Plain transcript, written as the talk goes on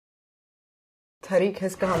Tariq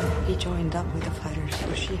has gone. He joined up with the fighters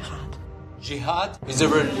for jihad. Jihad is a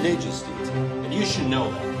religious deed, and you should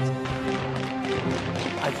know that.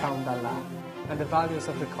 I found Allah and the values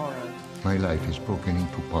of the Quran. My life is broken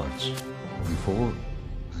into parts, before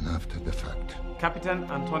and after the fact. Capitan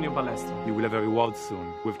Antonio Balestra. You will have a reward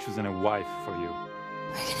soon. We've chosen a wife for you.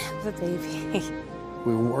 We're gonna have a baby.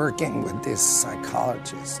 We're working with this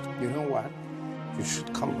psychologist. You know what? You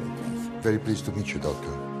should come with me. Very pleased to meet you, Doctor.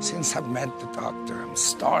 Since I've met the doctor, I'm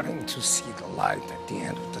starting to see the light at the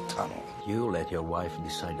end of the tunnel. You let your wife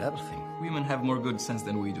decide everything. Women have more good sense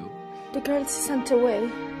than we do. The girls sent away.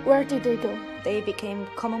 Where did they go? They became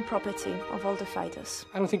common property of all the fighters.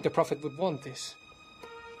 I don't think the Prophet would want this.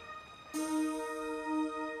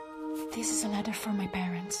 This is a letter from my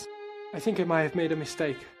parents. I think I might have made a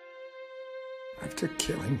mistake. After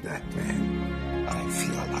killing that man, I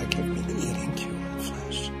feel like I've been eating human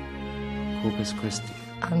flesh. Corpus Christi.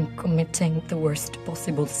 I'm committing the worst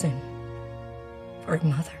possible sin for a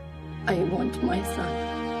mother. I want my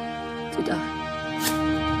son to die.